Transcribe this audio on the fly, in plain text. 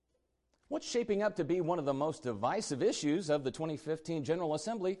What's shaping up to be one of the most divisive issues of the 2015 General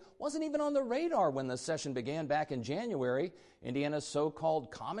Assembly wasn't even on the radar when the session began back in January. Indiana's so-called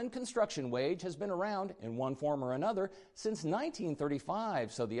common construction wage has been around in one form or another since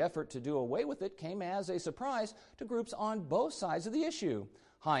 1935, so the effort to do away with it came as a surprise to groups on both sides of the issue.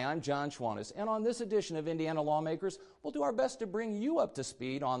 Hi, I'm John Schwantes, and on this edition of Indiana Lawmakers, we'll do our best to bring you up to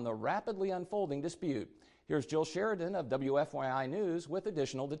speed on the rapidly unfolding dispute. Here's Jill Sheridan of WFYI News with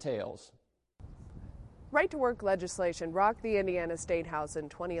additional details. Right-to-work legislation rocked the Indiana State House in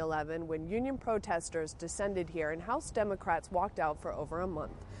 2011 when union protesters descended here and House Democrats walked out for over a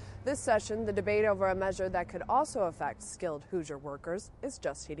month. This session, the debate over a measure that could also affect skilled Hoosier workers is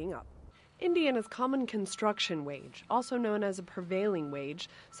just heating up. Indiana's common construction wage, also known as a prevailing wage,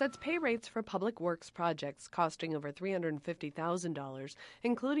 sets pay rates for public works projects costing over $350,000,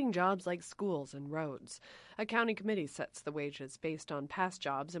 including jobs like schools and roads. A county committee sets the wages based on past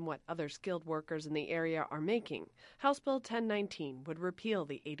jobs and what other skilled workers in the area are making. House Bill 1019 would repeal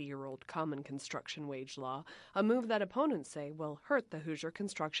the 80-year-old common construction wage law, a move that opponents say will hurt the Hoosier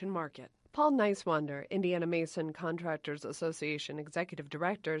construction market. Paul Niezgodski, Indiana Mason Contractors Association Executive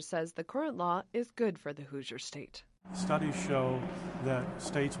Director, says the current law is good for the Hoosier state. Studies show that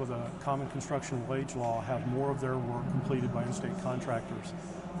states with a common construction wage law have more of their work completed by in-state contractors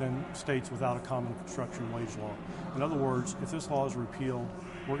than states without a common construction wage law. In other words, if this law is repealed,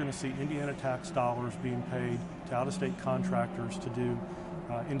 we're going to see Indiana tax dollars being paid to out-of-state contractors to do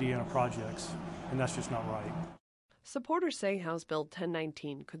Indiana projects, and that's just not right. Supporters say House Bill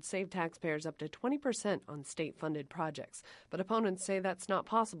 1019 could save taxpayers up to 20% on state-funded projects, but opponents say that's not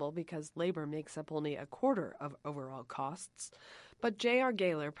possible because labor makes up only a quarter of overall costs. But J.R.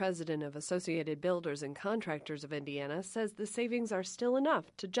 Gaylor, president of Associated Builders and Contractors of Indiana, says the savings are still enough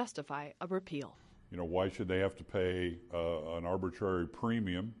to justify a repeal. Why should they have to pay an arbitrary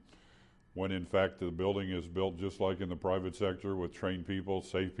premium when, in fact, the building is built just like in the private sector with trained people,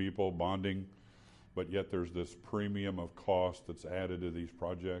 safe people, bonding? But yet there's this premium of cost that's added to these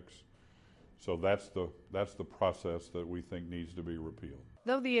projects. So that's the process that we think needs to be repealed.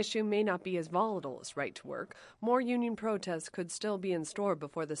 Though the issue may not be as volatile as right to work, more union protests could still be in store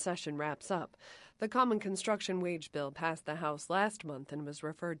before the session wraps up. The Common Construction Wage Bill passed the House last month and was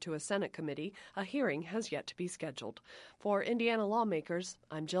referred to a Senate committee. A hearing has yet to be scheduled. For Indiana Lawmakers,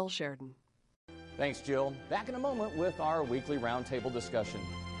 I'm Jill Sheridan. Thanks, Jill. Back in a moment with our weekly roundtable discussion.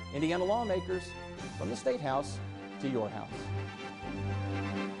 Indiana Lawmakers, from the State House to your house.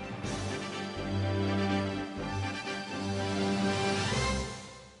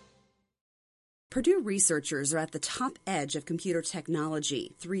 Purdue researchers are at the top edge of computer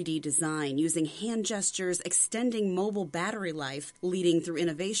technology, 3D design, using hand gestures, extending mobile battery life, leading through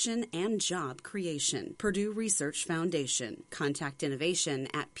innovation and job creation. Purdue Research Foundation. Contact innovation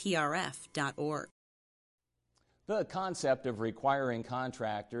at prf.org. The concept of requiring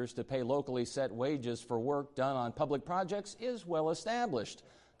contractors to pay locally set wages for work done on public projects is well established.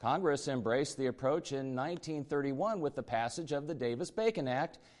 Congress embraced the approach in 1931 with the passage of the Davis-Bacon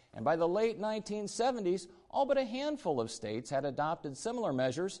Act, and by the late 1970s, all but a handful of states had adopted similar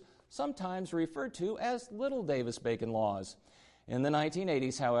measures, sometimes referred to as Little Davis-Bacon laws. In the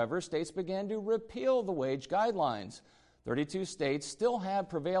 1980s, however, states began to repeal the wage guidelines. 32 states still have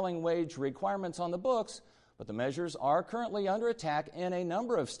prevailing wage requirements on the books, but the measures are currently under attack in a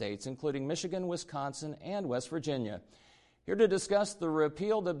number of states, including Michigan, Wisconsin, and West Virginia. Here to discuss the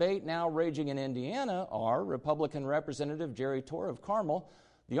repeal debate now raging in Indiana are Republican Representative Jerry Torr of Carmel,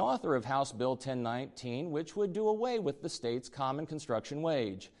 the author of House Bill 1019, which would do away with the state's common construction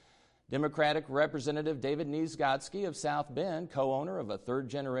wage; Democratic Representative David Niezgodski of South Bend, co-owner of a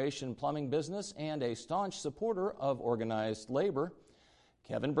third-generation plumbing business and a staunch supporter of organized labor;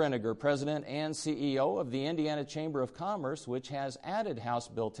 Kevin Brinegar, President and CEO of the Indiana Chamber of Commerce, which has added House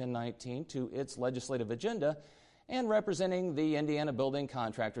Bill 1019 to its legislative agenda; and representing the Indiana Building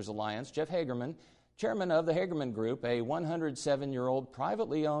Contractors Alliance, Jeff Hagerman, chairman of the Hagerman Group, a 107-year-old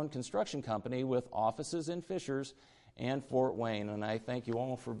privately owned construction company with offices in Fishers and Fort Wayne. And I thank you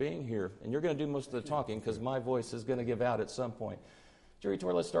all for being here. And you're going to do most of the talking because my voice is going to give out at some point. Jerry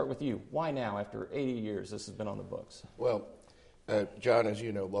Torr, let's start with you. Why now, after 80 years, this has been on the books? Well, John, as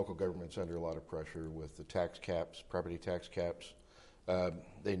you know, local government's under a lot of pressure with the tax caps, property tax caps.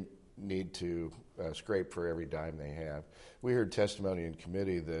 They need to scrape for every dime they have. We heard testimony in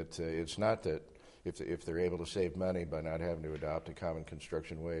committee that it's not that if they're able to save money by not having to adopt a common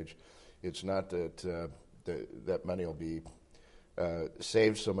construction wage, it's not that that money will be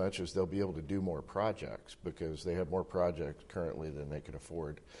save so much as they'll be able to do more projects because they have more projects currently than they can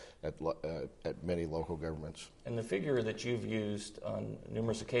afford at many local governments. And the figure that you've used on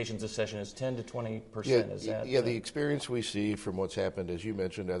numerous occasions this session is 10 to 20%. Is that? Yeah, the experience we see from what's happened, as you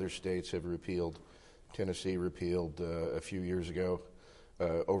mentioned, other states have repealed. Tennessee repealed a few years ago.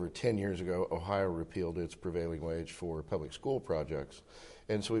 Over 10 years ago, Ohio repealed its prevailing wage for public school projects.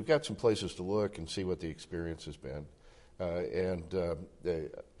 And so we've got some places to look and see what the experience has been.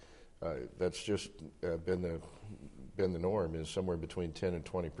 That's just been the norm, is somewhere between 10 and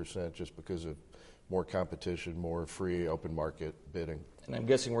 20% just because of more competition, more free open market bidding. And I'm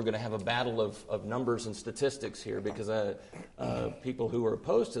guessing we're going to have a battle of numbers and statistics here because people who are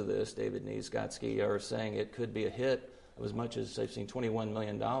opposed to this, David Niezgodski, are saying it could be a hit of as much as I've seen $21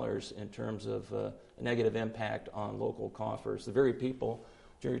 million in terms of a negative impact on local coffers. The very people,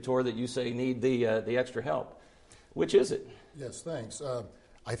 Jerry Torr, that you say need the extra help. Which is it? Yes, thanks.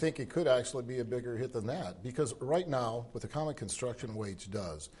 I think it could actually be a bigger hit than that because right now, what the common construction wage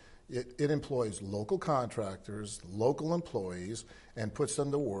does, it employs local contractors, local employees, and puts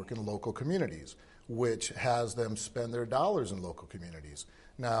them to work in local communities, which has them spend their dollars in local communities.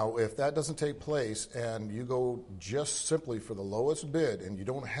 Now, if that doesn't take place and you go just simply for the lowest bid and you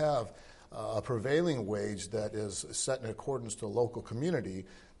don't have a prevailing wage that is set in accordance to a local community,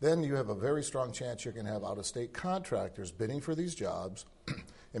 then you have a very strong chance you're going to have out-of-state contractors bidding for these jobs.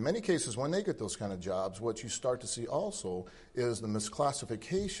 In many cases, when they get those kind of jobs, what you start to see also is the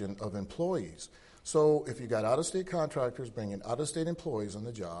misclassification of employees. So if you got out-of-state contractors bringing out-of-state employees on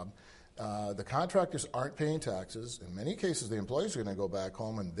the job, the contractors aren't paying taxes. In many cases, the employees are going to go back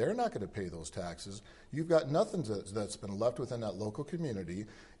home and they're not going to pay those taxes. You've got nothing that's been left within that local community.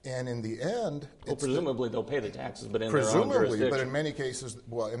 And in the end, well, presumably they'll pay the taxes, but in presumably, their own jurisdiction. but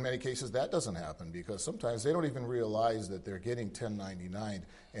in many cases that doesn't happen because sometimes they don't even realize that they're getting 1099,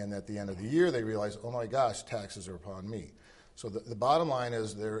 and at the end of the year they realize, oh my gosh, taxes are upon me. So the bottom line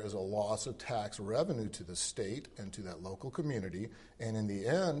is there is a loss of tax revenue to the state and to that local community, and in the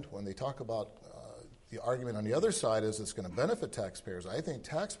end, when they talk about the argument on the other side is it's going to benefit taxpayers. I think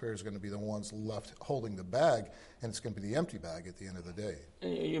taxpayers are going to be the ones left holding the bag, and it's going to be the empty bag at the end of the day.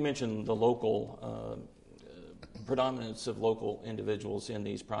 You mentioned the local predominance of local individuals in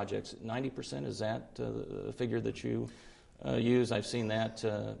these projects. 90%, is that the figure that you use? I've seen that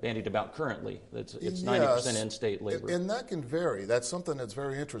bandied about currently. It's 90% in-state labor. And that can vary. That's something that's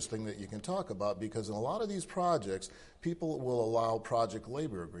very interesting that you can talk about because in a lot of these projects, people will allow project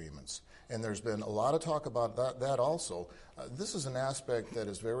labor agreements. And there's been a lot of talk about that also. This is an aspect that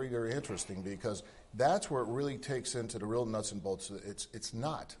is very, very interesting because that's where it really takes into the real nuts and bolts. It's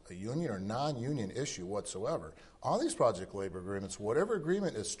not a union or non-union issue whatsoever. All these project labor agreements, whatever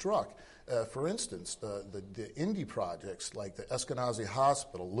agreement is struck, for instance, the indie projects like the Eskenazi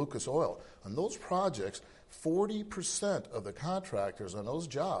Hospital, Lucas Oil, on those projects, 40% of the contractors on those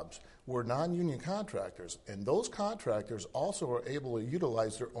jobs were non-union contractors, and those contractors also are able to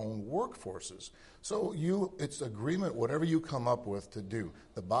utilize their own workforces. So it's agreement, whatever you come up with to do.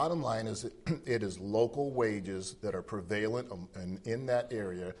 The bottom line is it is local wages that are prevalent in that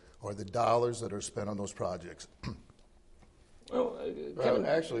area or the dollars that are spent on those projects. Well, Kevin,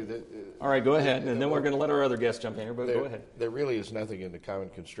 actually, all right, go ahead, and then we're going to let our other guests jump in here, but go ahead. There really is nothing in the common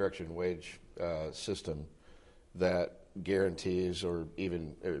construction wage system that guarantees or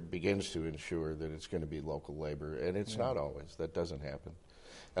even begins to ensure that it's going to be local labor, and it's not always. That doesn't happen.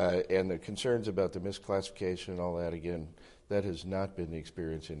 And the concerns about the misclassification and all that, again, that has not been the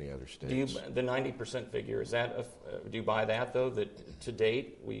experience in the other states. The 90% figure, is that do you buy that, though, that to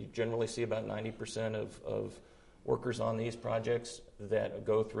date we generally see about 90% of workers on these projects that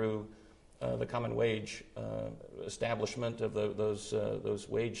go through the common wage establishment of those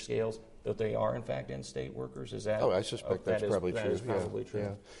wage scales, that they are in fact in-state workers? Is that? Oh, I suspect that's probably true. That is probably true.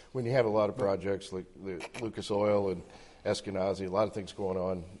 Yeah. When you have a lot of projects like the Lucas Oil and Eskenazi, a lot of things going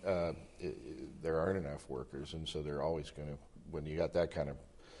on, there aren't enough workers, and so they're always going to. When you got that kind of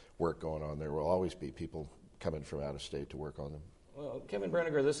work going on, there will always be people coming from out of state to work on them. Well, Kevin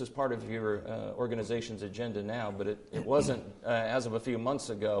Brinegar, this is part of your organization's agenda now, but it wasn't as of a few months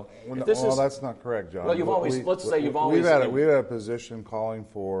ago. Well, that's not correct, John. Well, you've always we've had a position calling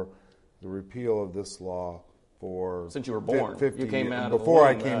for the repeal of this law for since you were born. 50 you came out before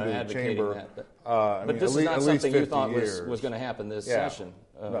of I came to the chamber. That, but this is not something you thought was going to happen this session,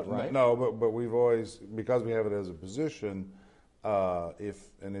 right? No, but we've always, because we have it as a position, if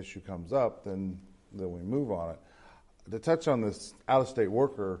an issue comes up, then we move on it. To touch on this out-of-state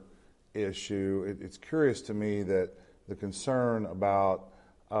worker issue, it's curious to me that the concern about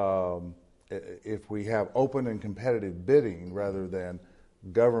if we have open and competitive bidding rather than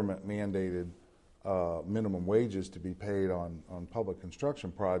government mandated minimum wages to be paid on public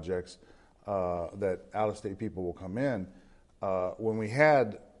construction projects, that out-of-state people will come in. When we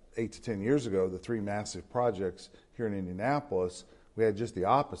had 8 to 10 years ago the 3 massive projects here in Indianapolis, we had just the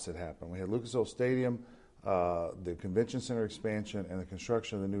opposite happen. We had Lucas Oil Stadium, the convention center expansion, and the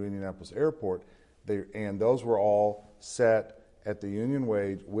construction of the new Indianapolis airport. And those were all set at the union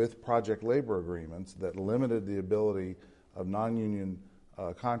wage with project labor agreements that limited the ability of non-union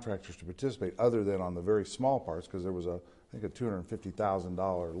contractors to participate, other than on the very small parts, because there was I think a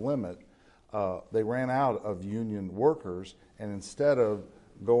 $250,000 limit. They ran out of union workers, and instead of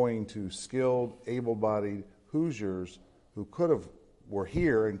going to skilled, able-bodied Hoosiers who were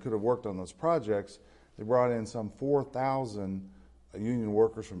here and could have worked on those projects, they brought in some 4,000 union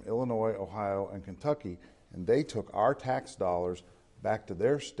workers from Illinois, Ohio, and Kentucky, and they took our tax dollars back to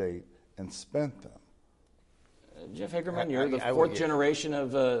their state and spent them. Jeff Hagerman, you're the fourth generation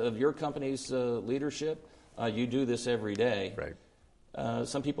of your company's leadership. You do this every day. Right.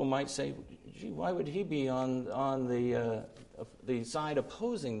 Some people might say, gee, why would he be on the side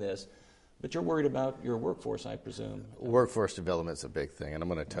opposing this? But you're worried about your workforce, I presume. Workforce development is a big thing, and I'm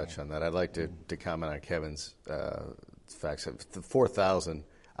going to touch on that. I'd like to comment on Kevin's facts. The 4,000,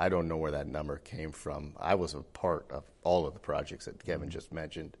 I don't know where that number came from. I was a part of all of the projects that Kevin just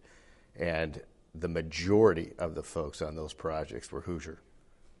mentioned, and the majority of the folks on those projects were Hoosier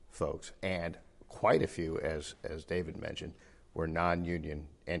folks, and quite a few, as David mentioned, were non-union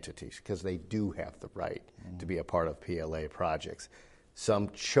entities, because they do have the right to be a part of PLA projects. Some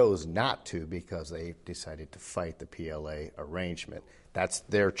chose not to because they decided to fight the PLA arrangement. That's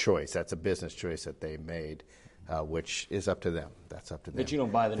their choice. That's a business choice that they made, which is up to them. That's up to them. But you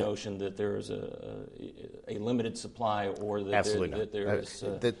don't buy the notion that there is a limited supply, or that there is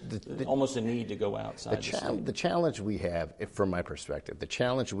almost a need to go outside the state. The challenge we have, from my perspective, the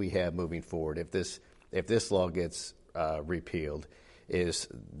challenge we have moving forward, if this law gets repealed, is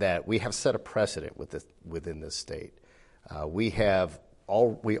that we have set a precedent within this state. We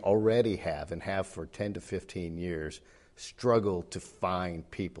already have, and have for 10 to 15 years, struggled to find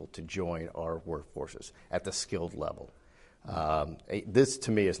people to join our workforces at the skilled level. This,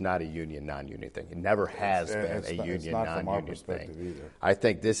 to me, is not a union, non-union thing. It never has been a union, non-union thing. Either. I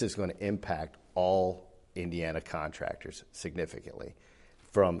think this is going to impact all Indiana contractors significantly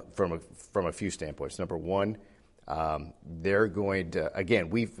from a few standpoints. Number one, they're going to, again,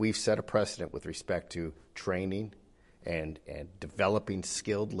 we've set a precedent with respect to training and developing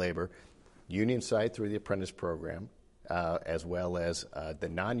skilled labor, union side through the apprentice program, as well as the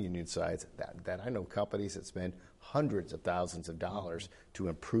non-union sides that I know companies that spend hundreds of thousands of dollars to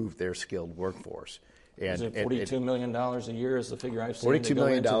improve their skilled workforce. Is it $42 million a year is the figure I've seen? $42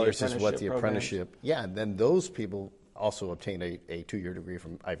 million is what the apprenticeship, yeah, and then those people also obtain a 2-year degree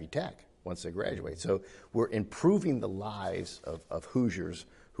from Ivy Tech once they graduate. So we're improving the lives of Hoosiers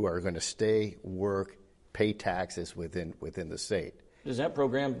who are going to stay, work, pay taxes within the state. Does that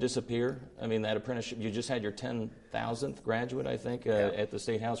program disappear? I mean, that apprenticeship, you just had your 10,000th graduate, I think, at the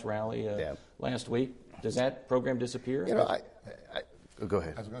State House rally last week. Does that program disappear? You know, go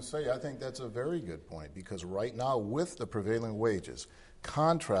ahead. I was going to say, I think that's a very good point, because right now, with the prevailing wages,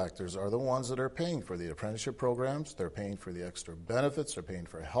 contractors are the ones that are paying for the apprenticeship programs. They're paying for the extra benefits. They're paying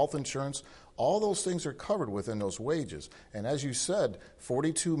for health insurance. All those things are covered within those wages. And as you said,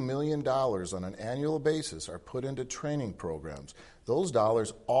 $42 million on an annual basis are put into training programs. Those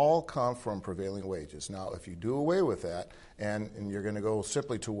dollars all come from prevailing wages. Now, if you do away with that, and you're going to go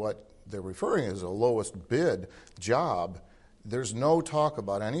simply to what they're referring as a lowest bid job, there's no talk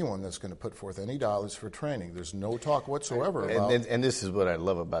about anyone that's going to put forth any dollars for training. There's no talk whatsoever about... And this is what I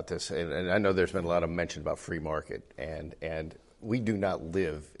love about this, and I know there's been a lot of mention about free market, and we do not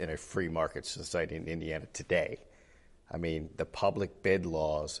live in a free market society in Indiana today. I mean, the public bid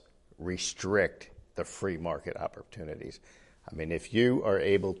laws restrict the free market opportunities. I mean, if you are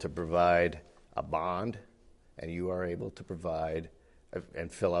able to provide a bond and you are able to provide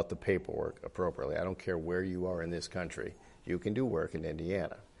and fill out the paperwork appropriately, I don't care where you are in this country, you can do work in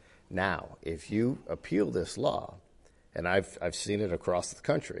Indiana. Now, if you appeal this law, and I've seen it across the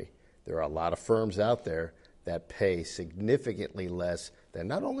country, there are a lot of firms out there that pay significantly less than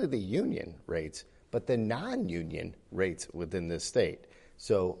not only the union rates, but the non-union rates within this state.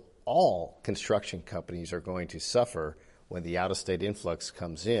 So all construction companies are going to suffer when the out-of-state influx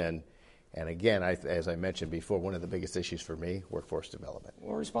comes in. And again, as I mentioned before, one of the biggest issues for me, workforce development.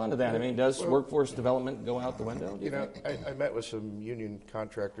 Well, respond to that. I mean, does workforce development go out the window? You know, I met with some union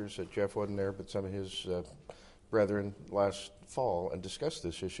contractors. Jeff wasn't there, but some of his brethren last fall and discussed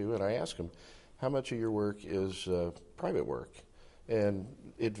this issue, and I asked them, how much of your work is private work? And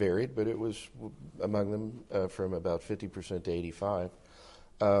it varied, but it was among them from about 50% to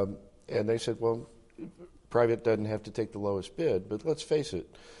 85%. And they said, well, private doesn't have to take the lowest bid, but let's face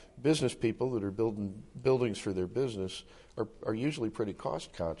it, business people that are building buildings for their business are usually pretty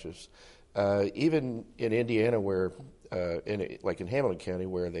cost conscious. Even in Indiana, where like in Hamilton County,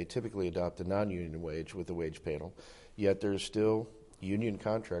 where they typically adopt a non-union wage with the wage panel, yet there's still union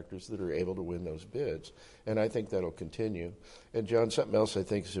contractors that are able to win those bids, and I think that'll continue. And John, something else I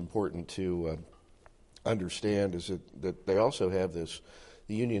think is important to understand is that they also have this.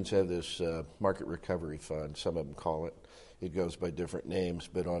 The unions have this market recovery fund. Some of them call it. It goes by different names,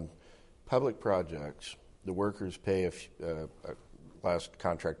 but on public projects, the workers pay last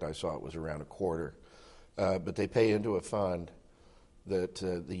contract I saw, it was around a quarter, but they pay into a fund that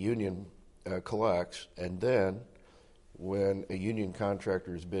the union collects, and then when a union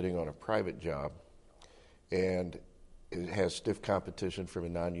contractor is bidding on a private job and it has stiff competition from a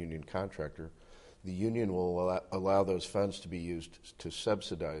non-union contractor, the union will allow those funds to be used to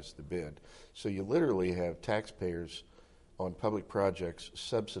subsidize the bid. So you literally have taxpayers on public projects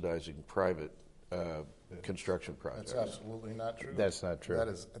subsidizing private construction projects. That's absolutely not true. That's not true. That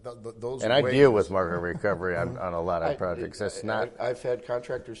is those. And I deal with market recovery on a lot of projects. That's not. I've had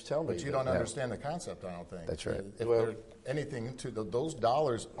contractors tell me. But you don't understand the concept, I don't think. That's right. If there's anything to those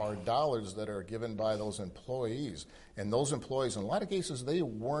dollars are dollars that are given by those employees, and those employees, in a lot of cases, they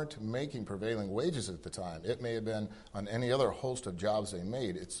weren't making prevailing wages at the time. It may have been on any other host of jobs they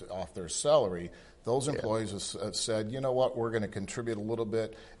made. It's off their salary. Those employees have said, you know what, we're going to contribute a little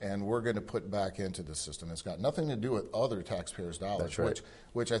bit, and we're going to put back into the system. It's got nothing to do with other taxpayers' dollars, That's right.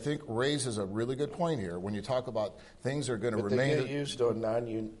 which I think raises a really good point here. When you talk about things are going to But remain... they get used on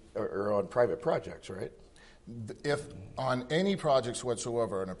non-union or on private projects, right? If on any projects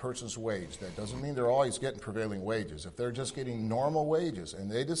whatsoever on a person's wage, that doesn't mean they're always getting prevailing wages. If they're just getting normal wages and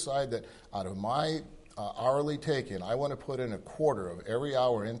they decide that out of my hourly take-in, I want to put in a quarter of every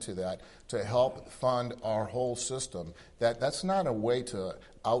hour into that to help fund our whole system, that's not a way to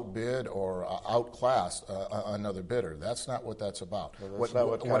outbid or outclass another bidder. That's not what that's about.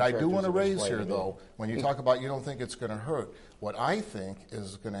 Well, what I do want to raise here, though, when you talk about you don't think it's going to hurt, what I think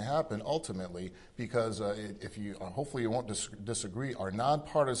is going to happen ultimately, because if you hopefully you won't disagree, our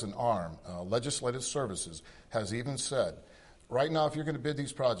nonpartisan arm, Legislative Services, has even said, right now, if you're going to bid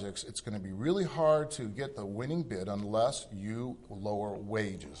these projects, it's going to be really hard to get the winning bid unless you lower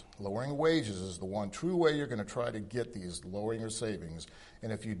wages. Lowering wages is the one true way you're going to try to get these lowering your savings.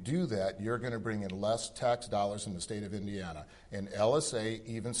 And if you do that, you're going to bring in less tax dollars in the state of Indiana. And LSA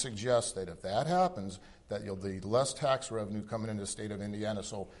even suggests that if that happens, that you'll be less tax revenue coming into the state of Indiana.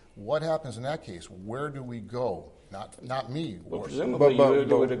 So what happens in that case? Where do we go? Not me. Well, presumably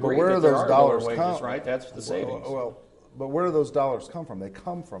you would agree where that do there those are dollars lower wages, come? right? That's the savings. But where do those dollars come from? They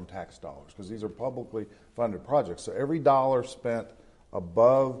come from tax dollars because these are publicly funded projects. So every dollar spent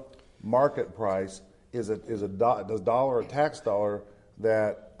above market price is a dollar, a tax dollar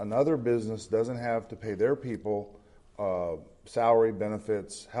that another business doesn't have to pay their people salary,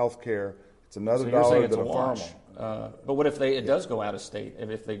 benefits, health care. It's another dollar that a farmer. But what if it does go out of state?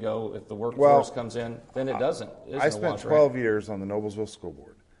 If the workforce comes in, then it doesn't. I spent 12 years on the Noblesville School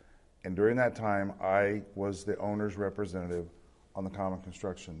Board. And during that time, I was the owner's representative on the common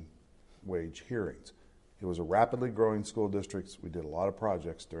construction wage hearings. It was a rapidly growing school district. We did a lot of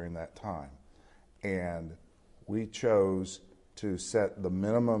projects during that time. And we chose to set the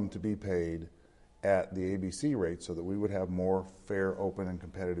minimum to be paid at the ABC rate so that we would have more fair, open, and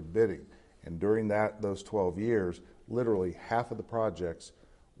competitive bidding. And during those 12 years, literally half of the projects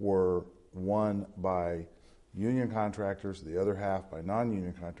were won by union contractors, the other half by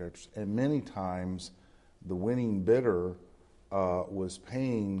non-union contractors, and many times the winning bidder was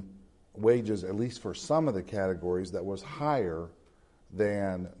paying wages, at least for some of the categories, that was higher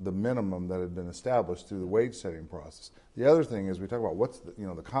than the minimum that had been established through the wage setting process. The other thing is we talk about what's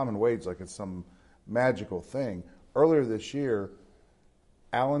the common wage like it's some magical thing. Earlier this year,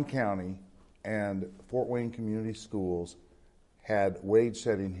 Allen County and Fort Wayne Community Schools had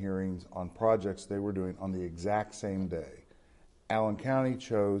wage-setting hearings on projects they were doing on the exact same day. Allen County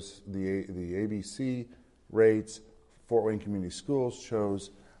chose the ABC rates, Fort Wayne Community Schools chose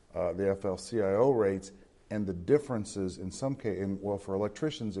the FL-CIO rates, and the differences in some cases, for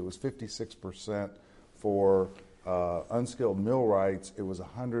electricians it was 56%, for unskilled millwrights it was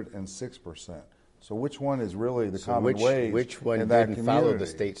 106%. So which one is really the common wage? Which one in that didn't follow the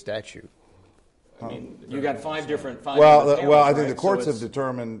community? state statute? I mean, you got five different. Well, counties, I think right? the courts have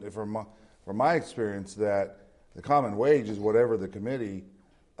determined, from my experience, that The common wage is whatever the committee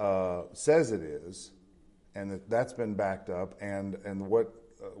says it is, and that's been backed up, and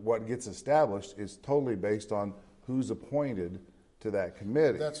what gets established is totally based on who's appointed to that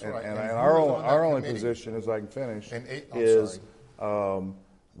committee. That's right. And And our only position, as I can finish, is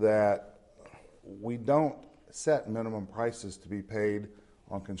that we don't set minimum prices to be paid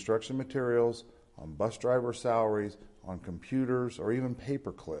on construction materials, on bus driver salaries, on computers, or even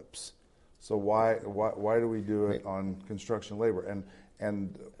paper clips. So why do we do it on construction labor?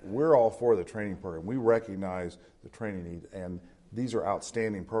 And we're all for the training program. We recognize the training need, and these are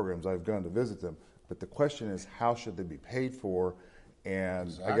outstanding programs. I've gone to visit them. But the question is, how should they be paid for? And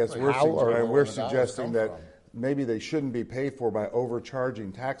Exactly. I guess we're where the suggesting dollars that come maybe they shouldn't be paid for by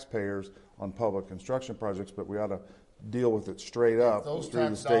overcharging taxpayers on public construction projects, but we ought to deal with it straight up Those through the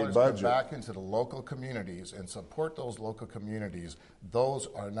tax state dollars budget. go back into the local communities and support those local communities. Those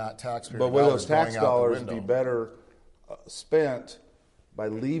are not taxpayer But will dollars those tax going out the dollars window. be better spent by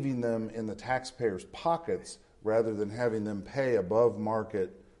leaving them in the taxpayers' pockets rather than having them pay above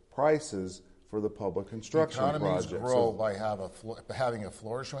market prices for the public construction Economies projects? grow by having a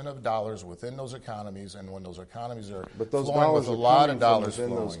flourishment of dollars within those economies, and when those economies are But those flowing dollars with are a lot coming of dollars from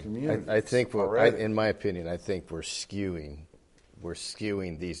within flowing. those communities. I think already. in my opinion, I think we're skewing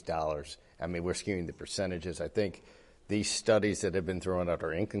these dollars. I mean, we're skewing the percentages. I think these studies that have been thrown out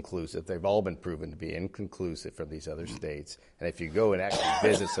are inconclusive. They've all been proven to be inconclusive from these other states. And if you go and actually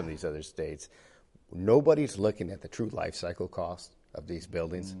visit some of these other states, nobody's looking at the true life cycle cost of these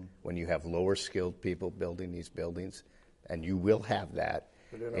buildings when you have lower skilled people building these buildings, and you will have that.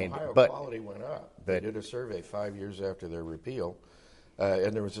 But in Ohio, but quality went up. They did a survey 5 years after their repeal,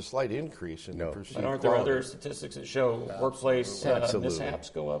 and there was a slight increase in the perceived But aren't there quality. other statistics that show workplace Absolutely. mishaps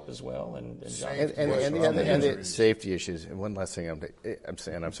go up as well? And the safety issues. And one last thing I'm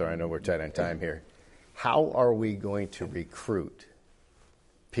saying, I'm sorry, I know we're tight on time here. How are we going to recruit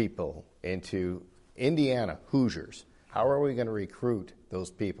people into Indiana, Hoosiers? How are we going to recruit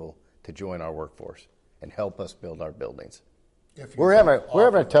those people to join our workforce and help us build our buildings? We're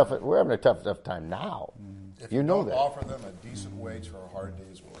having a tough enough time now. If you know don't that. offer them a decent wage for a hard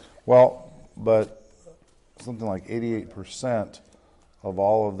day's work. Well, but something like 88% of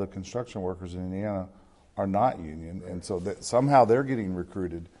all of the construction workers in Indiana are not union, and so that somehow they're getting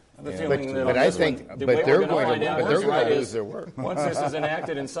recruited. the feeling that but on I this think- one, the but way they're we're going to- find out but who's they're going right to is lose their work. Once this is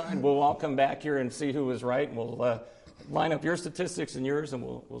enacted and signed, we'll all come back here and see who was right, and we'll line up your statistics and yours, and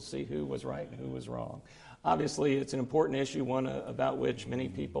we'll see who was right and who was wrong. Obviously, it's an important issue, one about which many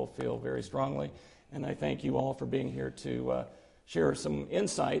people feel very strongly, and I thank you all for being here to share some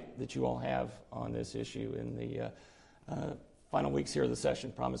insight that you all have on this issue in the final weeks here of the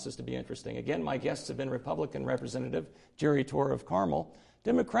session. Promises to be interesting. Again, my guests have been Republican Representative Jerry Torr of Carmel,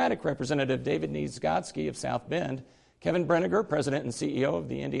 Democratic Representative David Niezgodski of South Bend, Kevin Brinegar, President and CEO of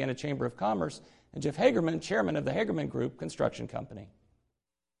the Indiana Chamber of Commerce, and Jeff Hagerman, Chairman of the Hagerman Group Construction Company.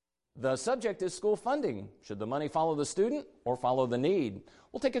 The subject is school funding. Should the money follow the student or follow the need?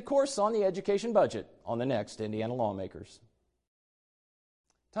 We'll take a course on the education budget on the next Indiana Lawmakers.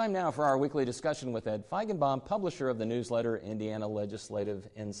 Time now for our weekly discussion with Ed Feigenbaum, publisher of the newsletter Indiana Legislative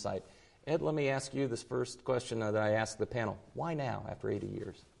Insight. Ed, let me ask you this first question that I asked the panel. Why now, after 80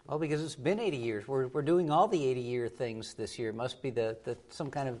 years? Well, because it's been 80 years. We're doing all the 80-year things this year. It must be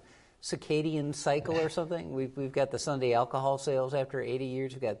some kind of circadian cycle or something. We've got the Sunday alcohol sales after 80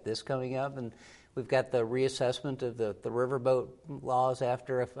 years. We've got this coming up, and we've got the reassessment of the riverboat laws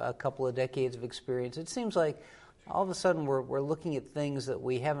after a couple of decades of experience. It seems like all of a sudden we're looking at things that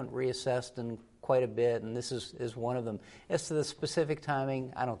we haven't reassessed in quite a bit, and this is one of them. As to the specific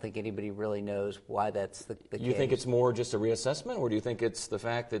timing, I don't think anybody really knows why that's the case. You think it's more just a reassessment, or do you think it's the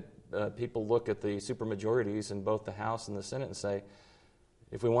fact that people look at the supermajorities in both the House and the Senate and say,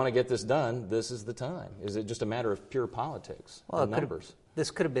 if we want to get this done, this is the time? Is it just a matter of pure politics or numbers? This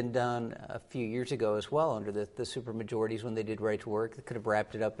could have been done a few years ago as well under the supermajorities when they did right to work. They could have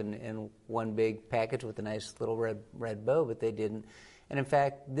wrapped it up in one big package with a nice little red bow, but they didn't. And in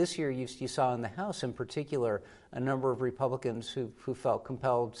fact, this year you saw in the House in particular a number of Republicans who felt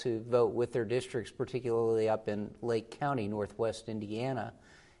compelled to vote with their districts, particularly up in Lake County, northwest Indiana,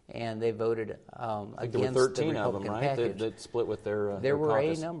 and they voted against there were 13 the Republican of them, right, package. that split with their There were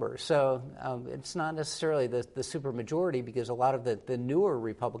caucus. a number. So it's not necessarily the supermajority, because a lot of the newer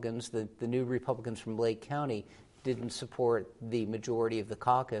Republicans, the new Republicans from Lake County, didn't support the majority of the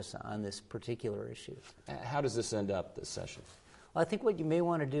caucus on this particular issue. How does this end up this session? Well, I think what you may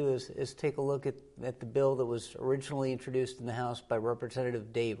want to do is take a look at the bill that was originally introduced in the House by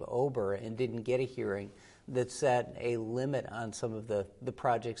Representative Dave Ober and didn't get a hearing. that set a limit on some of the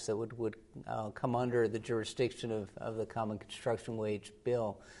projects that would come under the jurisdiction of the Common Construction Wage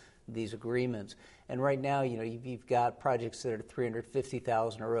Bill, these agreements. And right now, you've got projects that are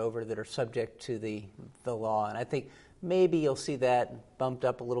 $350,000 or over that are subject to the law. And I think maybe you'll see that bumped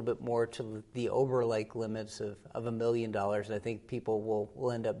up a little bit more to the Oberlake limits of $1 million. I think people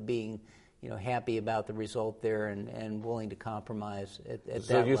will end up being happy about the result there and willing to compromise at that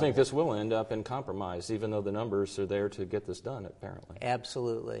So you level. think this will end up in compromise, even though the numbers are there to get this done, apparently?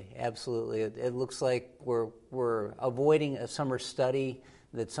 Absolutely. It looks like we're avoiding a summer study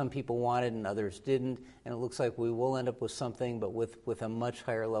that some people wanted and others didn't, and it looks like we will end up with something, but with a much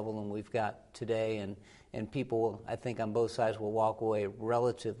higher level than we've got today, and people, I think, on both sides will walk away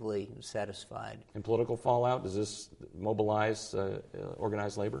relatively satisfied. And political fallout, does this mobilize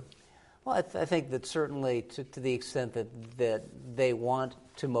organized labor? Well, I think that certainly to the extent that they want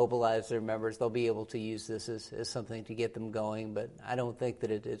to mobilize their members, they'll be able to use this as something to get them going. But I don't think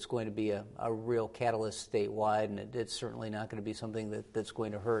that it's going to be a real catalyst statewide, and it's certainly not going to be something that's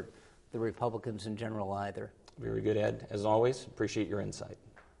going to hurt the Republicans in general either. Very good, Ed. As always, appreciate your insight.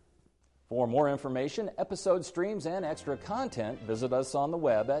 For more information, episode streams, and extra content, visit us on the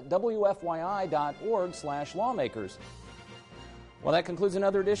web at wfyi.org/lawmakers. Well, that concludes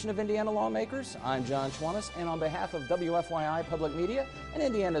another edition of Indiana Lawmakers. I'm John Schwantes, and on behalf of WFYI Public Media and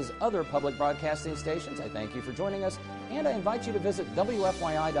Indiana's other public broadcasting stations, I thank you for joining us, and I invite you to visit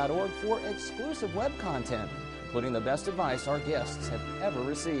WFYI.org for exclusive web content, including the best advice our guests have ever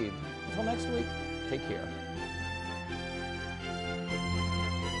received. Until next week, take care.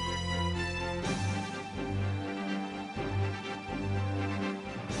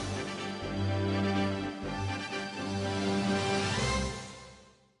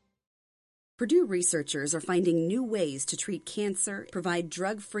 Purdue researchers are finding new ways to treat cancer, provide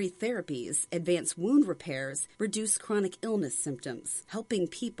drug-free therapies, advance wound repairs, reduce chronic illness symptoms, helping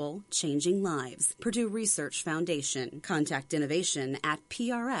people, changing lives. Purdue Research Foundation. Contact innovation at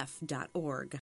prf.org.